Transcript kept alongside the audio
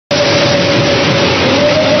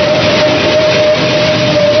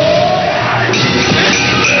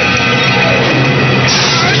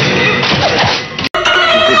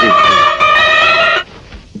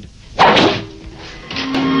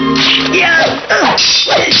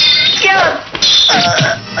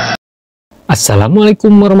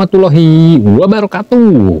Assalamualaikum warahmatullahi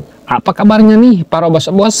wabarakatuh. Apa kabarnya nih para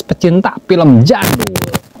bos-bos pecinta film jadul?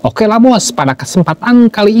 Oke lah bos, pada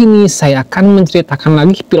kesempatan kali ini saya akan menceritakan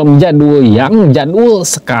lagi film jadul yang jadul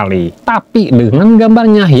sekali, tapi dengan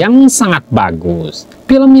gambarnya yang sangat bagus.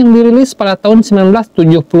 Film yang dirilis pada tahun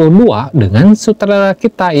 1972 dengan sutradara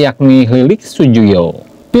kita yakni Lilik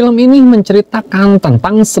Sujuyo. Film ini menceritakan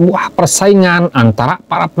tentang sebuah persaingan antara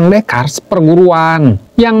para pendekar seperguruan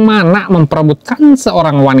yang mana memperebutkan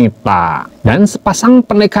seorang wanita. Dan sepasang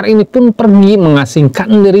pendekar ini pun pergi mengasingkan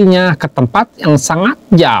dirinya ke tempat yang sangat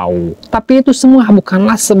jauh. Tapi itu semua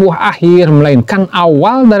bukanlah sebuah akhir, melainkan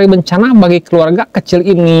awal dari bencana bagi keluarga kecil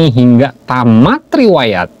ini hingga tamat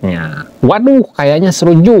riwayatnya. Waduh, kayaknya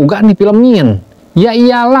seru juga nih filmnya. Ya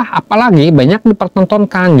iyalah, apalagi banyak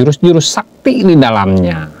dipertontonkan jurus-jurus sakti di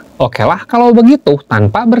dalamnya. Oke lah kalau begitu,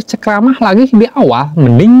 tanpa bercengkrama lagi di awal,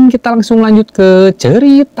 mending kita langsung lanjut ke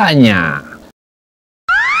ceritanya.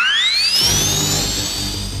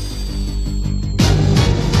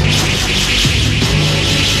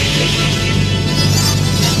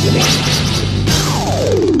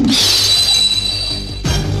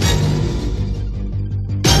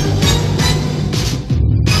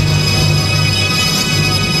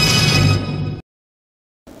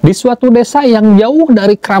 Di suatu desa yang jauh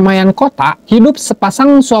dari keramaian kota, hidup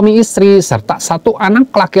sepasang suami istri serta satu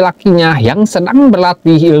anak laki-lakinya yang sedang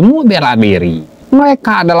berlatih ilmu bela diri.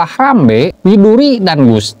 Mereka adalah Rambe, Widuri, dan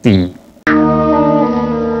Gusti.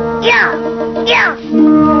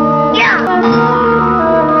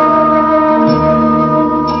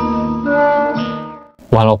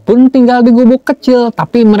 Walaupun tinggal di gubuk kecil,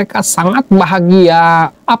 tapi mereka sangat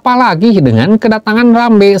bahagia. Apalagi dengan kedatangan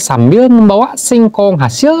Rambe sambil membawa singkong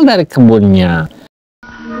hasil dari kebunnya.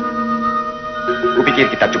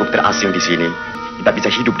 Kupikir kita cukup terasing di sini. Kita bisa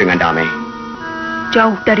hidup dengan damai.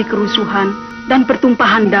 Jauh dari kerusuhan dan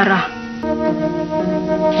pertumpahan darah.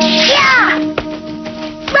 Ya!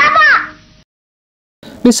 Bapak!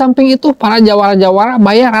 Di samping itu, para jawara-jawara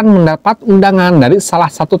bayaran mendapat undangan dari salah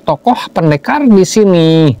satu tokoh pendekar di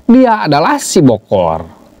sini. Dia adalah si Bokor.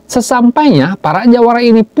 Sesampainya, para jawara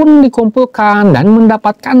ini pun dikumpulkan dan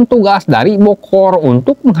mendapatkan tugas dari Bokor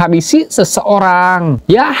untuk menghabisi seseorang.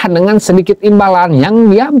 Ya, dengan sedikit imbalan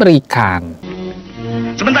yang dia berikan.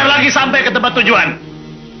 Sebentar lagi sampai ke tempat tujuan.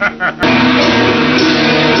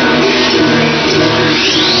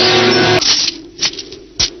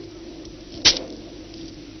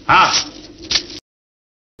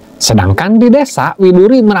 Sedangkan di desa,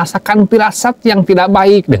 Widuri merasakan firasat yang tidak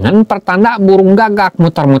baik dengan pertanda burung gagak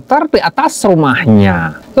muter-muter di atas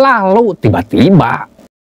rumahnya. Lalu tiba-tiba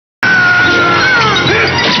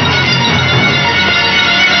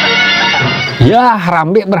ya,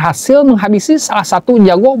 Rambe berhasil menghabisi salah satu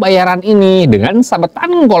jago bayaran ini dengan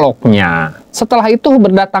sabetan goloknya. Setelah itu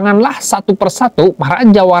berdatanganlah satu persatu para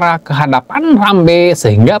jawara ke hadapan Rambe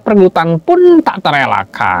sehingga perebutan pun tak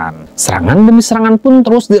terelakkan. Serangan demi serangan pun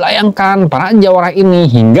terus dilayangkan para jawara ini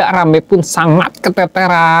hingga Rambe pun sangat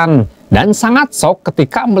keteteran dan sangat shock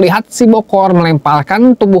ketika melihat si Bokor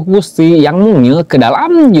melemparkan tubuh Gusti yang mungil ke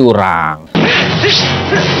dalam jurang.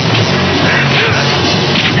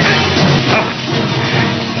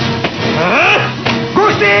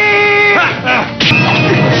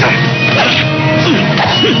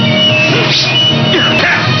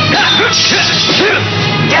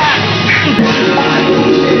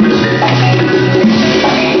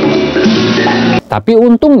 Tapi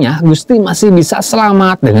untungnya Gusti masih bisa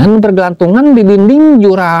selamat dengan bergelantungan di dinding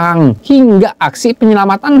jurang. Hingga aksi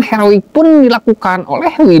penyelamatan heroik pun dilakukan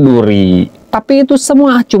oleh Widuri. Tapi itu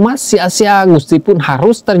semua cuma sia-sia, Gusti pun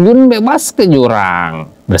harus terjun bebas ke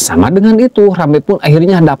jurang. Bersama dengan itu, Rambe pun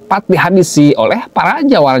akhirnya dapat dihabisi oleh para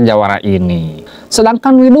jawara-jawara ini.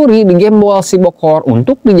 Sedangkan Widuri digembol si Bokor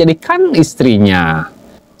untuk dijadikan istrinya.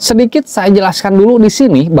 Sedikit saya jelaskan dulu di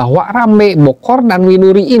sini bahwa Rambe, Bokor, dan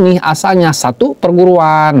Widuri ini asalnya satu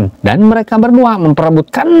perguruan dan mereka berdua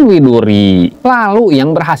memperebutkan Widuri. Lalu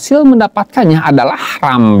yang berhasil mendapatkannya adalah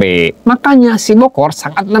Rambe. Makanya si Bokor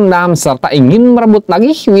sangat dendam serta ingin merebut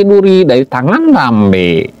lagi Widuri dari tangan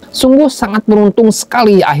Rambe. Sungguh sangat beruntung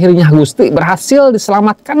sekali akhirnya Gusti berhasil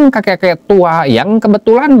diselamatkan kakek-kakek tua yang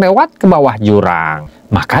kebetulan lewat ke bawah jurang.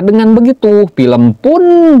 Maka dengan begitu film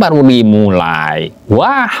pun baru dimulai.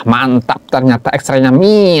 Wah mantap, ternyata ekstranya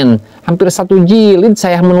min. Hampir 1 jilid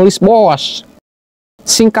saya menulis bos.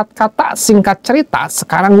 Singkat kata, singkat cerita,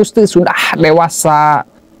 sekarang Gusti sudah dewasa.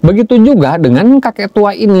 Begitu juga dengan kakek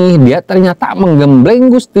tua ini, dia ternyata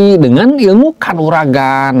menggembleng Gusti dengan ilmu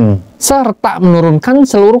kanuragan. Serta menurunkan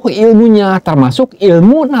seluruh ilmunya termasuk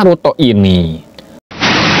ilmu Naruto ini.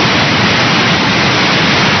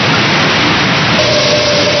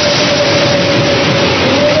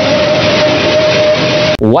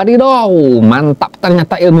 Wadidaw, mantap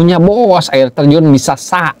ternyata ilmunya bos, air terjun bisa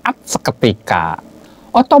saat seketika.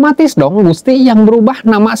 Otomatis dong Gusti yang berubah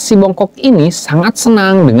nama si Bongkok ini sangat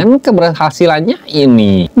senang dengan keberhasilannya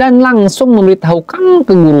ini dan langsung memberitahukan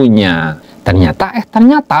ke gurunya.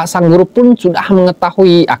 Ternyata sang guru pun sudah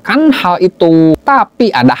mengetahui akan hal itu. Tapi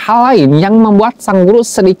ada hal lain yang membuat sang guru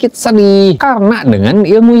sedikit sedih. Karena dengan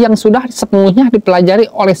ilmu yang sudah sepenuhnya dipelajari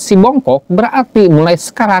oleh si Bongkok, berarti mulai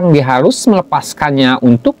sekarang dia harus melepaskannya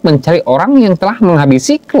untuk mencari orang yang telah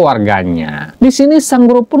menghabisi keluarganya. Di sini sang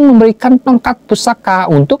guru pun memberikan tongkat pusaka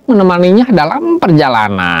untuk menemaninya dalam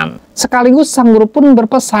perjalanan. Sekaligus sang guru pun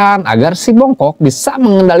berpesan agar si Bongkok bisa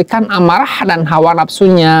mengendalikan amarah dan hawa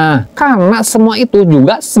nafsunya. Karena semua itu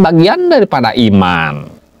juga sebagian daripada iman.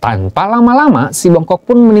 Tanpa lama-lama, si Bongkok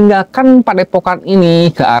pun meninggalkan padepokan ini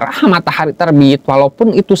ke arah matahari terbit.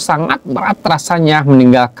 Walaupun itu sangat berat rasanya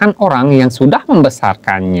meninggalkan orang yang sudah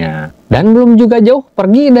membesarkannya. Dan belum juga jauh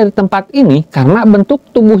pergi dari tempat ini karena bentuk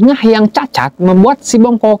tubuhnya yang cacat membuat si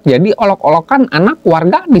Bongkok jadi olok-olokan anak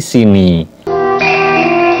warga di sini.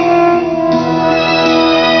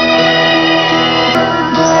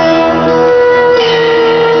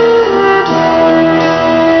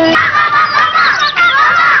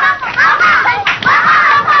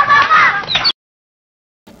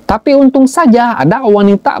 Tapi untung saja ada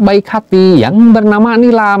wanita baik hati yang bernama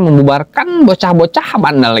Nila membubarkan bocah-bocah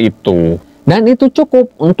bandel itu. Dan itu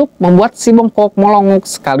cukup untuk membuat si Bongkok melongok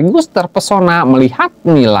sekaligus terpesona melihat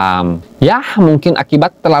Nilam. Ya, mungkin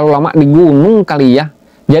akibat terlalu lama di gunung kali ya.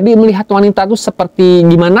 Jadi melihat wanita itu seperti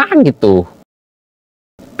gimana gitu.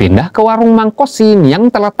 Pindah ke warung Mang Kosim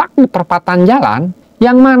yang terletak di perempatan jalan,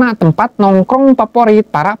 yang mana tempat nongkrong favorit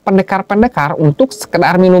para pendekar-pendekar untuk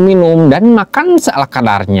sekedar minum-minum dan makan seala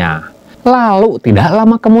kadarnya. Lalu tidak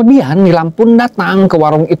lama kemudian Nilam pun datang ke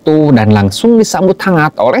warung itu dan langsung disambut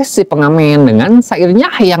hangat oleh si pengamen dengan syairnya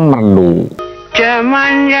yang merdu.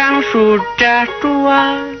 Zaman yang sudah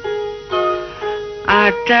tua,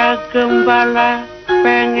 ada gembala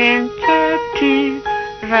pengen jadi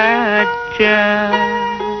raja.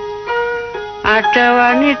 Ada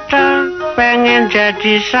wanita pengen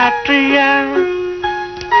jadi satria.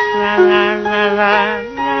 La la la la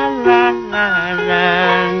la la la.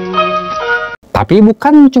 Tapi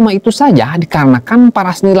bukan cuma itu saja, dikarenakan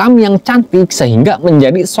paras Nilam yang cantik sehingga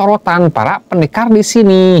menjadi sorotan para pendekar di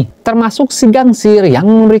sini. Termasuk si Gangsir yang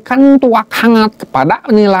memberikan tuak hangat kepada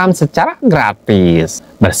Nilam secara gratis.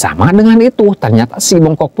 Bersama dengan itu, ternyata si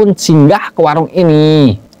Bongkok pun singgah ke warung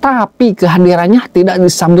ini. Tapi kehadirannya tidak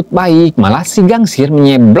disambut baik, malah si Gangsir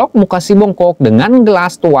menyeblok muka si Bongkok dengan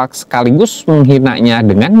gelas tuak sekaligus menghinanya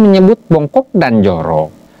dengan menyebut bongkok dan jorok.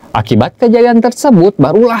 Akibat kejadian tersebut,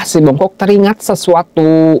 barulah si Bongkok teringat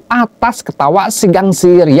sesuatu atas ketawa si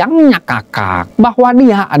Gangsir yang nyakakak. Bahwa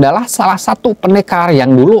dia adalah salah satu pendekar yang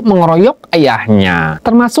dulu mengeroyok ayahnya.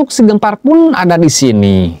 Termasuk si Gempar pun ada di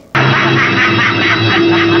sini.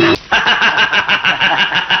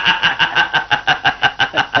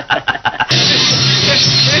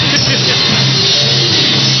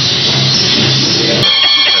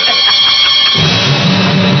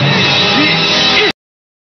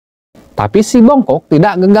 Tapi si Bongkok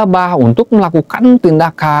tidak gegabah untuk melakukan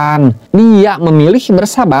tindakan. Dia memilih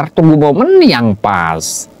bersabar tunggu momen yang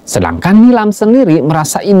pas. Sedangkan Nilam sendiri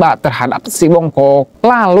merasa iba terhadap si Bongkok.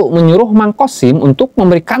 Lalu menyuruh Mang Kosim untuk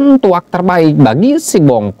memberikan tuak terbaik bagi si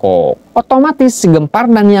Bongkok. Otomatis si Gempar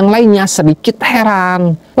dan yang lainnya sedikit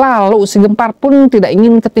heran. Lalu si Gempar pun tidak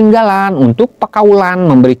ingin ketinggalan untuk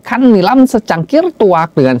pakaulan memberikan Nilam secangkir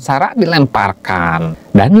tuak dengan cara dilemparkan.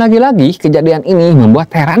 Dan lagi-lagi kejadian ini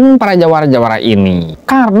membuat heran para jawara-jawara ini.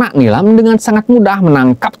 Karena Nilam dengan sangat mudah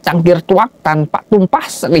menangkap cangkir tuak tanpa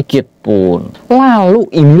tumpah sedikit pun.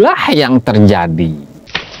 Lalu inilah yang terjadi.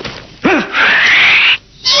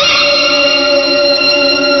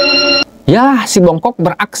 Ya, si Bongkok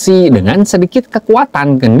beraksi dengan sedikit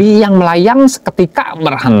kekuatan kendi yang melayang seketika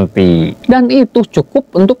berhenti. Dan itu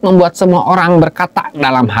cukup untuk membuat semua orang berkata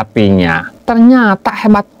dalam hatinya, ternyata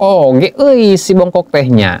hebat oge si Bongkok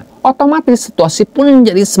tehnya. Otomatis situasi pun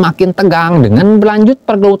jadi semakin tegang dengan berlanjut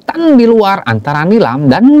pergelutan di luar antara Nilam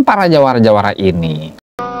dan para jawara-jawara ini.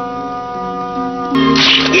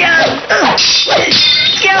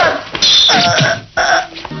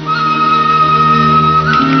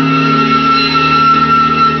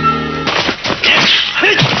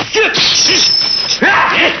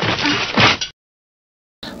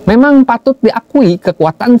 Memang patut diakui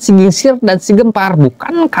kekuatan si Gingsir dan si Gempar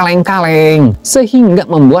bukan kaleng-kaleng, sehingga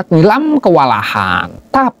membuat Nilam kewalahan.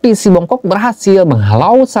 Tapi si Bongkok berhasil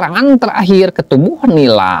menghalau serangan terakhir ke tubuh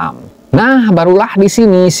Nilam. Nah, barulah di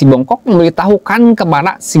sini si Bongkok memberitahukan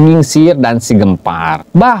kepada si Gingsir dan si Gempar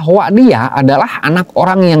bahwa dia adalah anak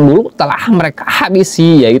orang yang dulu telah mereka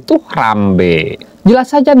habisi, yaitu Rambe.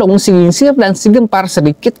 Jelas saja dong si Gingsir dan si Gempar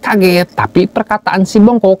sedikit kaget, tapi perkataan si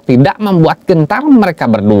Bongkok tidak membuat gentar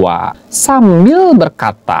mereka berdua. Sambil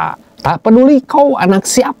berkata, "Tak peduli kau anak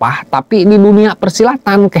siapa, tapi di dunia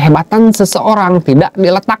persilatan kehebatan seseorang tidak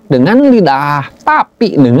diletak dengan lidah,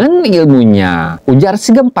 tapi dengan ilmunya," ujar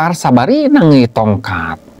si Gempar sabari nangi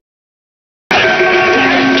tongkat.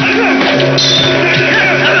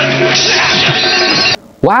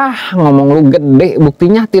 Wah, ngomong lu gede,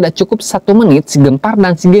 buktinya tidak cukup 1 menit si Gempar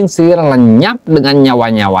dan si Gingsir lenyap dengan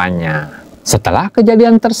nyawa-nyawanya. Setelah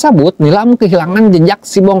kejadian tersebut, Nilam kehilangan jejak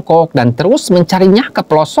si Bongkok dan terus mencarinya ke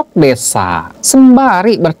pelosok desa,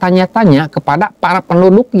 sembari bertanya-tanya kepada para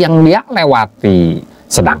penduduk yang dia lewati.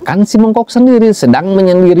 Sedangkan si Bongkok sendiri sedang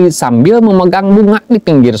menyendiri sambil memegang bunga di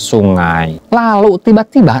pinggir sungai. Lalu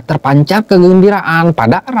tiba-tiba terpancar kegembiraan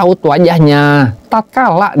pada raut wajahnya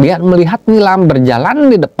tatkala dia melihat Nilam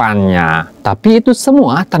berjalan di depannya. Tapi itu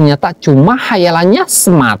semua ternyata cuma hayalannya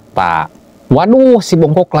semata. Waduh, si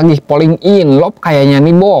Bongkok lagi falling in love kayaknya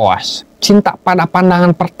nih bos. Cinta pada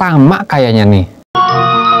pandangan pertama kayaknya nih.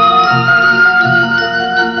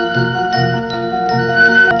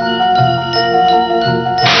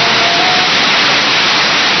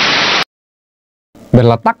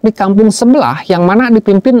 Berletak di kampung sebelah yang mana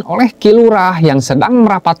dipimpin oleh Ki Lurah yang sedang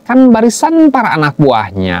merapatkan barisan para anak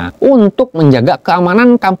buahnya untuk menjaga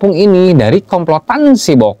keamanan kampung ini dari komplotan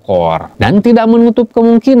si Bokor, dan tidak menutup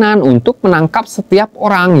kemungkinan untuk menangkap setiap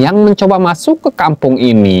orang yang mencoba masuk ke kampung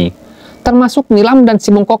ini. Termasuk Nilam dan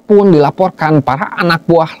si Bongkok pun dilaporkan para anak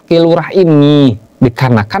buah Ki Lurah ini.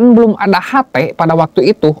 Dikarenakan belum ada HP pada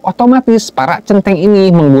waktu itu, otomatis para centeng ini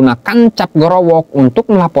menggunakan cap gorowok untuk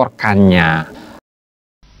melaporkannya.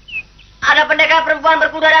 Ada pendekar perempuan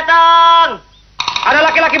berkuda datang. Ada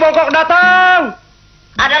laki-laki Bongkok datang.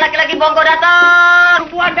 Ada laki-laki Bongkok datang.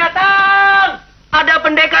 Perempuan datang. Ada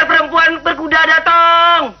pendekar perempuan berkuda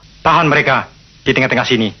datang. Tahan mereka di tengah-tengah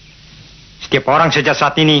sini. Setiap orang sejak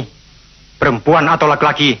saat ini, perempuan atau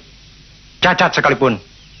laki-laki, cacat sekalipun,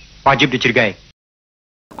 wajib dicurigai.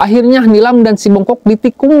 Akhirnya Nilam dan si Bongkok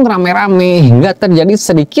ditikung rame-rame hingga terjadi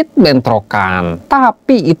sedikit bentrokan.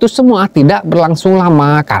 Tapi itu semua tidak berlangsung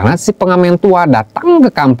lama karena si pengamen tua datang ke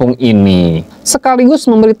kampung ini. Sekaligus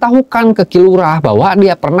memberitahukan ke Ki Lurah bahwa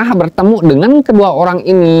dia pernah bertemu dengan kedua orang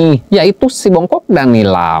ini, yaitu si Bongkok dan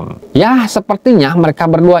Nilam. Ya, sepertinya mereka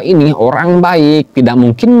berdua ini orang baik, tidak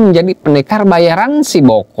mungkin menjadi pendekar bayaran si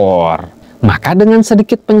Bokor. Maka dengan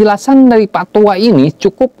sedikit penjelasan dari Pak Tua ini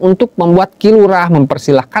cukup untuk membuat Ki Lurah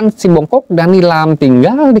mempersilahkan si Bongkok dan Nilam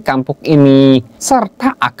tinggal di kampung ini,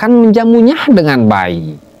 serta akan menjamunya dengan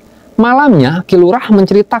baik. Malamnya, Ki Lurah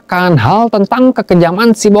menceritakan hal tentang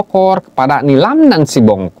kekejaman si Bokor kepada Nilam dan si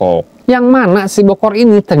Bongkok. Yang mana si Bokor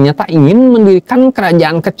ini ternyata ingin mendirikan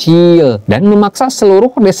kerajaan kecil dan memaksa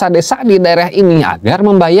seluruh desa-desa di daerah ini agar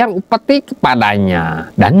membayar upeti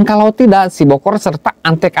kepadanya. Dan kalau tidak, si Bokor serta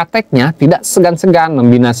antek-anteknya tidak segan-segan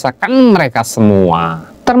membinasakan mereka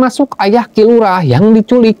semua. Termasuk ayah Ki Lurah yang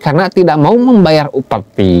diculik karena tidak mau membayar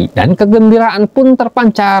upeti. Dan kegembiraan pun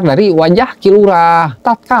terpancar dari wajah Ki Lurah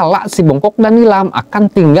tatkala si Bongkok dan Nilam akan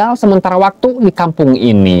tinggal sementara waktu di kampung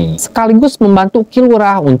ini, sekaligus membantu Ki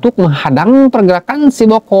Lurah untuk menghadang pergerakan si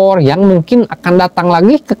Bokor yang mungkin akan datang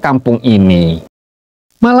lagi ke kampung ini.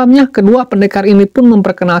 Malamnya kedua pendekar ini pun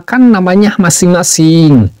memperkenalkan namanya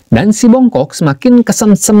masing-masing. Dan si Bongkok semakin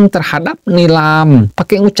kesemsem terhadap Nilam,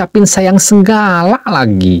 pakai ngucapin sayang segala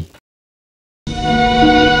lagi.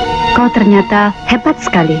 Kau ternyata hebat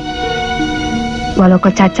sekali. Walau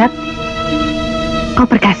kau cacat, kau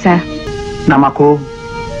perkasa. Namaku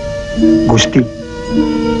Gusti.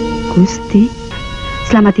 Gusti,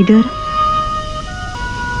 selamat tidur.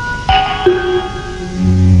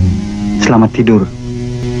 Selamat tidur,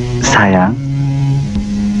 sayang.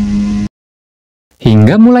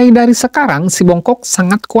 Hingga mulai dari sekarang, si Bongkok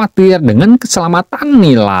sangat khawatir dengan keselamatan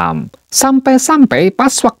Nilam. Sampai-sampai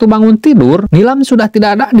pas waktu bangun tidur, Nilam sudah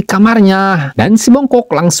tidak ada di kamarnya. Dan si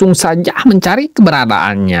Bongkok langsung saja mencari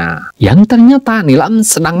keberadaannya. Yang ternyata Nilam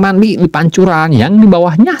sedang mandi di pancuran yang di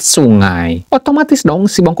bawahnya sungai. Otomatis dong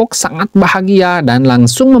si Bongkok sangat bahagia dan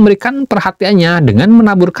langsung memberikan perhatiannya dengan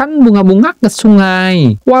menaburkan bunga-bunga ke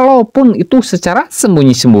sungai. Walaupun itu secara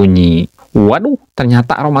sembunyi-sembunyi. Waduh,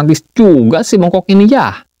 ternyata romantis juga si Bongkok ini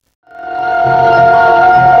ya.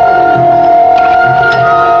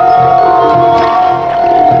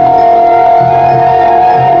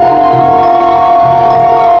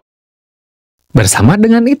 Bersama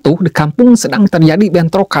dengan itu, di kampung sedang terjadi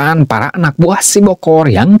bentrokan para anak buah si Bokor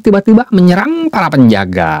yang tiba-tiba menyerang para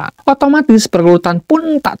penjaga. Otomatis pergelutan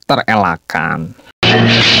pun tak terelakkan.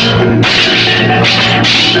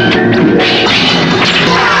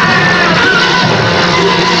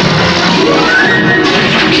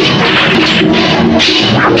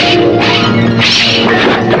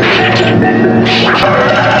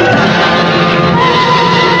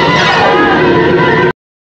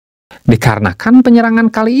 Dikarenakan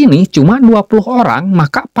penyerangan kali ini cuma 20 orang,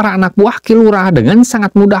 maka para anak buah Kilurah dengan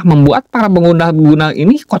sangat mudah membuat para pengguna-pengguna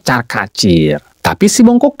ini kocar-kacir. Tapi si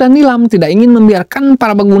Bongkok dan Nilam tidak ingin membiarkan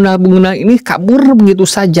para pengguna-pengguna ini kabur begitu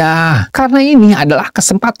saja. Karena ini adalah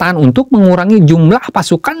kesempatan untuk mengurangi jumlah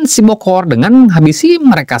pasukan si Bokor dengan menghabisi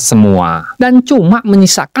mereka semua. Dan cuma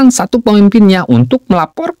menyisakan satu pemimpinnya untuk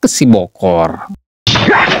melapor ke si Bokor.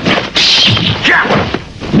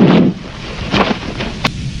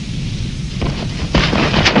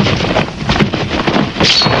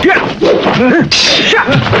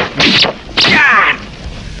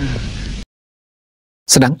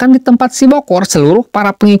 Sedangkan di tempat si Bokor, seluruh para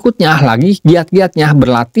pengikutnya lagi giat-giatnya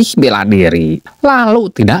berlatih bela diri. Lalu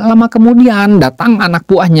tidak lama kemudian datang anak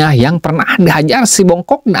buahnya yang pernah dihajar si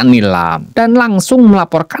Bongkok dan Nilam, dan langsung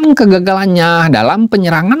melaporkan kegagalannya dalam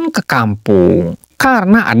penyerangan ke kampung.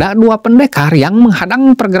 Karena ada dua pendekar yang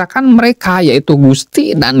menghadang pergerakan mereka, yaitu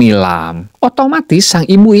Gusti dan Nilam. Otomatis sang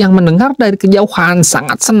ibu yang mendengar dari kejauhan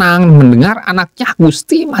sangat senang mendengar anaknya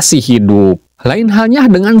Gusti masih hidup. Lain halnya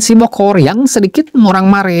dengan si Bokor yang sedikit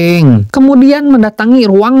morang-maring. Kemudian mendatangi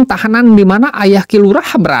ruang tahanan di mana ayah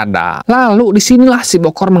Kilurah berada. Lalu disinilah si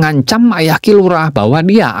Bokor mengancam ayah Kilurah bahwa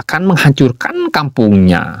dia akan menghancurkan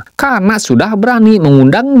kampungnya. Karena sudah berani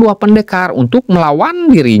mengundang dua pendekar untuk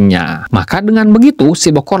melawan dirinya. Maka dengan begitu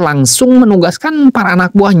si Bokor langsung menugaskan para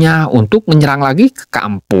anak buahnya untuk menyerang lagi ke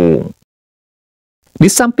kampung. Di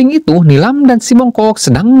samping itu, Nilam dan si Bongkok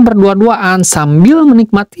sedang berdua-duaan sambil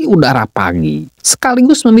menikmati udara pagi,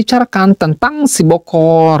 sekaligus membicarakan tentang si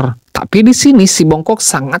Bokor. Tapi di sini si Bongkok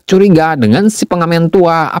sangat curiga dengan si pengamen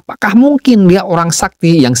tua, apakah mungkin dia orang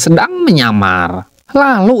sakti yang sedang menyamar.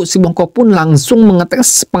 Lalu si Bongkok pun langsung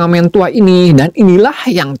mengetes pengamen tua ini, dan inilah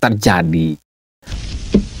yang terjadi.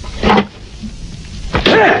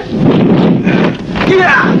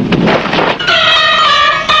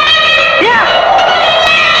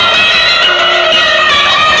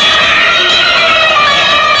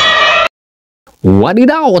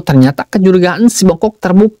 Wadidaw, ternyata kecurigaan si Bongkok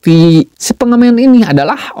terbukti. Si pengamen ini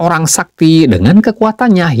adalah orang sakti dengan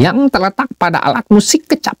kekuatannya yang terletak pada alat musik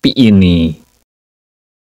kecapi ini.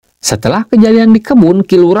 Setelah kejadian di kebun,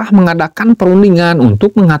 Kilurah mengadakan perundingan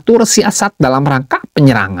untuk mengatur siasat dalam rangka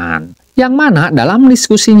penyerangan. Yang mana dalam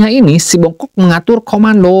diskusinya ini si Bongkok mengatur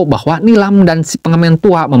komando bahwa Nilam dan si pengamen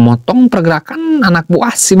tua memotong pergerakan anak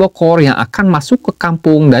buah si Bokor yang akan masuk ke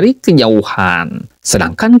kampung dari kejauhan.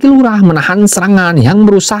 Sedangkan Kilurah menahan serangan yang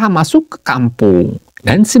berusaha masuk ke kampung.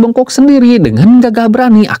 Dan si Bongkok sendiri dengan gagah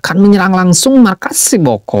berani akan menyerang langsung markas si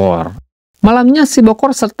Bokor. Malamnya si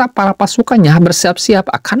Bokor serta para pasukannya bersiap-siap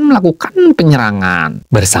akan melakukan penyerangan.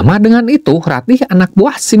 Bersama dengan itu, Ratih anak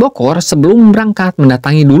buah si Bokor sebelum berangkat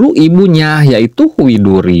mendatangi dulu ibunya, yaitu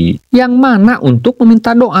Widuri. Yang mana untuk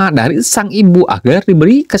meminta doa dari sang ibu agar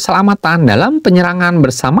diberi keselamatan dalam penyerangan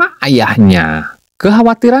bersama ayahnya.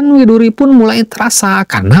 Kekhawatiran Widuri pun mulai terasa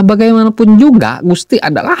karena bagaimanapun juga Gusti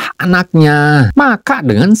adalah anaknya. Maka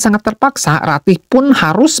dengan sangat terpaksa Ratih pun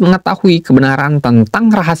harus mengetahui kebenaran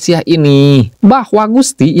tentang rahasia ini. Bahwa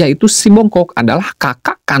Gusti yaitu si Bongkok adalah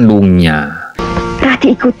kakak kandungnya.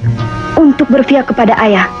 Ratih ikut untuk berpihak kepada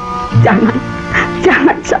ayah.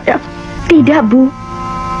 Jangan sayang. Tidak, Bu.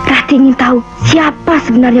 Ratih ingin tahu siapa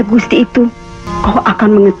sebenarnya Gusti itu. Kau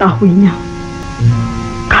akan mengetahuinya.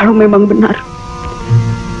 Kalau memang benar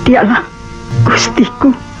dialah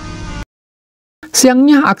Gustiku.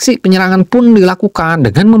 Siangnya aksi penyerangan pun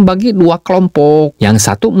dilakukan dengan membagi dua kelompok.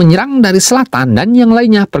 Yang satu menyerang dari selatan dan yang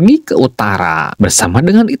lainnya pergi ke utara. Bersama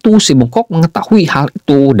dengan itu si Bongkok mengetahui hal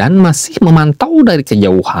itu dan masih memantau dari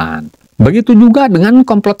kejauhan. Begitu juga dengan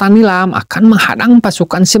komplotan Nilam akan menghadang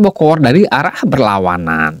pasukan si Bokor dari arah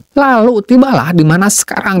berlawanan. Lalu tibalah di mana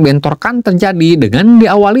sekarang bentrokan terjadi dengan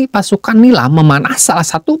diawali pasukan Nilam memanah salah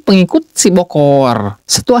satu pengikut si Bokor.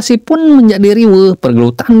 Situasi pun menjadi riuh,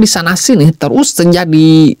 pergelutan di sana sini terus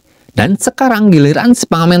terjadi. Dan sekarang giliran si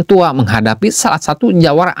pengamen tua menghadapi salah satu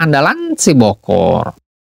jawara andalan si Bokor.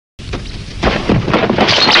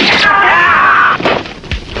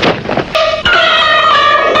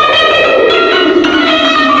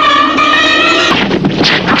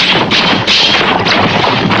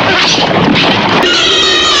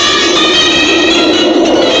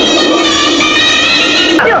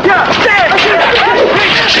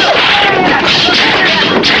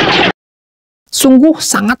 Sungguh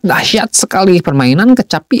sangat dahsyat sekali permainan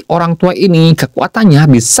kecapi orang tua ini. Kekuatannya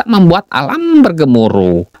bisa membuat alam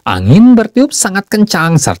bergemuruh. Angin bertiup sangat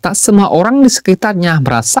kencang serta semua orang di sekitarnya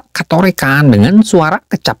merasa ketorekan dengan suara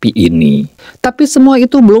kecapi ini. Tapi semua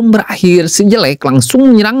itu belum berakhir. Si jelek langsung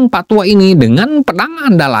menyerang Pak Tua ini dengan pedang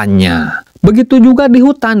andalannya. Begitu juga di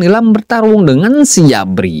hutan, Nilam bertarung dengan si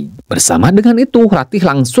Jabri. Bersama dengan itu, Ratih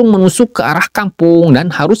langsung menusuk ke arah kampung dan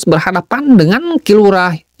harus berhadapan dengan Ki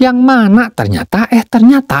Lurah. Yang mana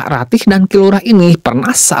ternyata Ratih dan Ki Lurah ini pernah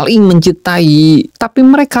saling mencintai. Tapi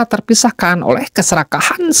mereka terpisahkan oleh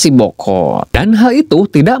keserakahan si Bokor. Dan hal itu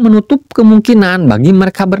tidak menutup kemungkinan bagi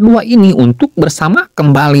mereka berdua ini untuk bersama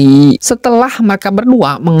kembali. Setelah mereka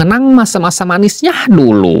berdua mengenang masa-masa manisnya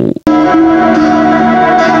dulu.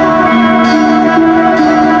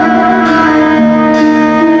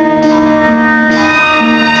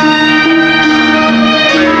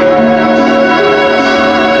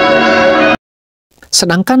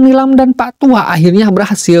 Sedangkan Nilam dan Pak Tua akhirnya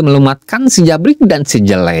berhasil melumatkan si Jabrik dan si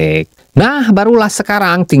Jelek. Nah, barulah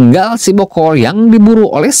sekarang tinggal si Bokor yang diburu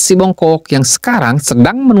oleh si Bongkok yang sekarang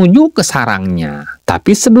sedang menuju ke sarangnya.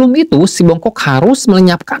 Tapi sebelum itu, si Bongkok harus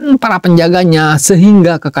melenyapkan para penjaganya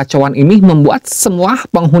sehingga kekacauan ini membuat semua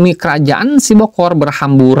penghuni kerajaan si Bokor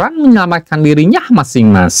berhamburan menyelamatkan dirinya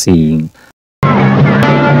masing-masing.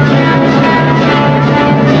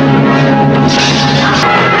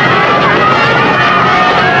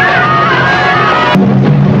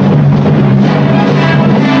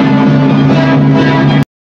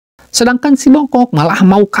 Sedangkan si Bongkok malah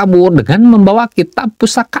mau kabur dengan membawa kitab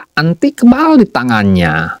pusaka anti kebal di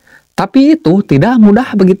tangannya. Tapi itu tidak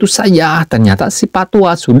mudah begitu saja. Ternyata si Pak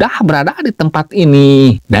Tua sudah berada di tempat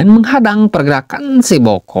ini dan menghadang pergerakan si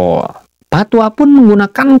Bokor. Pak Tua pun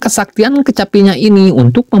menggunakan kesaktian kecapinya ini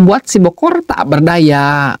untuk membuat si Bokor tak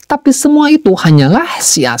berdaya. Tapi semua itu hanyalah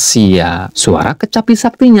sia-sia. Suara kecapi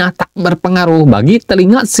saktinya tak berpengaruh bagi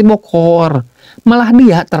telinga si Bokor. Malah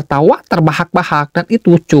dia tertawa terbahak-bahak dan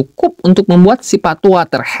itu cukup untuk membuat si Pak Tua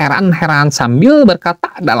terheran-heran sambil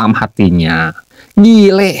berkata dalam hatinya,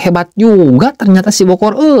 "Gile, hebat juga ternyata si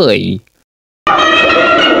Bokor, euy."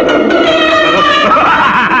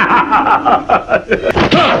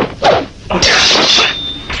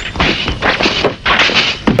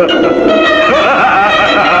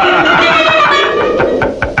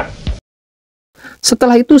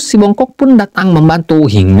 Setelah itu si Bongkok pun datang membantu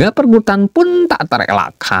hingga perburuan pun tak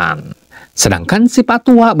terelakkan. Sedangkan si Pak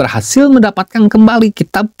Tua berhasil mendapatkan kembali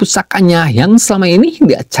kitab pusakanya yang selama ini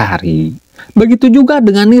dia cari. Begitu juga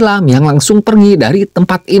dengan Nilam yang langsung pergi dari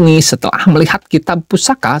tempat ini setelah melihat kitab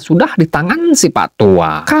pusaka sudah di tangan si Pak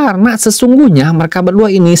Tua. Karena sesungguhnya mereka berdua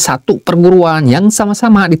ini satu perguruan yang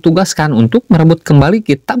sama-sama ditugaskan untuk merebut kembali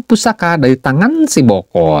kitab pusaka dari tangan si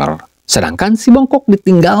Bokor. Sedangkan si Bongkok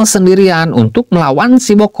ditinggal sendirian untuk melawan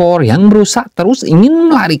si Bokor yang berusaha terus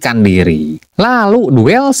ingin melarikan diri. Lalu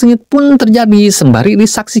duel sengit pun terjadi sembari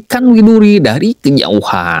disaksikan Widuri dari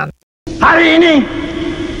kejauhan. Hari ini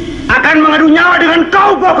akan mengadu nyawa dengan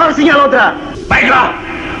kau, Bokor Singalodra. Baiklah,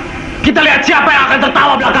 kita lihat siapa yang akan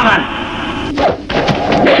tertawa belakangan.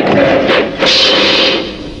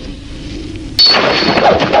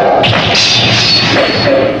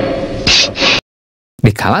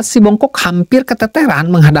 Dikala si Bongkok hampir keteteran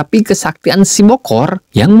menghadapi kesaktian si Bokor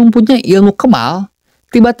yang mempunyai ilmu kebal,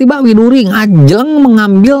 tiba-tiba Widuri ngajeng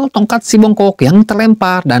mengambil tongkat si Bongkok yang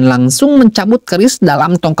terlempar dan langsung mencabut keris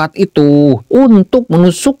dalam tongkat itu untuk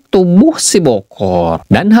menusuk tubuh si Bokor.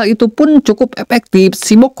 Dan hal itu pun cukup efektif.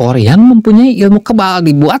 Si Bokor yang mempunyai ilmu kebal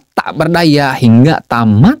dibuat tak berdaya hingga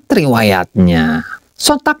tamat riwayatnya.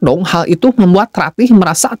 Sontak dong hal itu membuat Ratih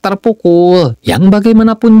merasa terpukul. Yang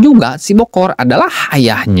bagaimanapun juga si Bokor adalah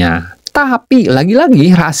ayahnya. Tapi lagi-lagi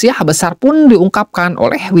rahasia besar pun diungkapkan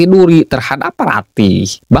oleh Widuri terhadap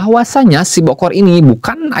Ratih. Bahwasanya si Bokor ini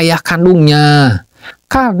bukan ayah kandungnya.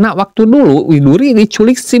 Karena waktu dulu Widuri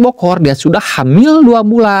diculik si Bokor dia sudah hamil 2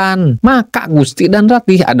 bulan. Maka Gusti dan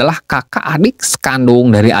Ratih adalah kakak adik sekandung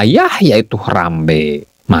dari ayah yaitu Rambe.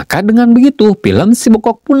 Maka dengan begitu film si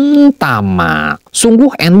Bongkok pun tamat.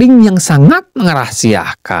 Sungguh ending yang sangat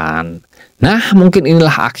merahasiakan. Nah, mungkin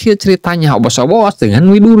inilah akhir ceritanya obos-obos dengan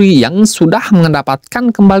Widuri yang sudah mendapatkan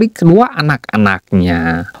kembali kedua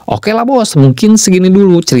anak-anaknya. Oke lah bos, mungkin segini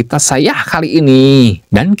dulu cerita saya kali ini.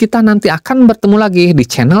 Dan kita nanti akan bertemu lagi di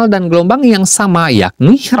channel dan gelombang yang sama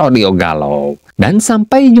yakni Radio Galau. Dan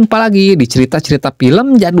sampai jumpa lagi di cerita-cerita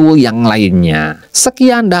film jadul yang lainnya.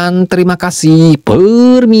 Sekian dan terima kasih.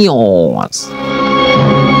 Permios.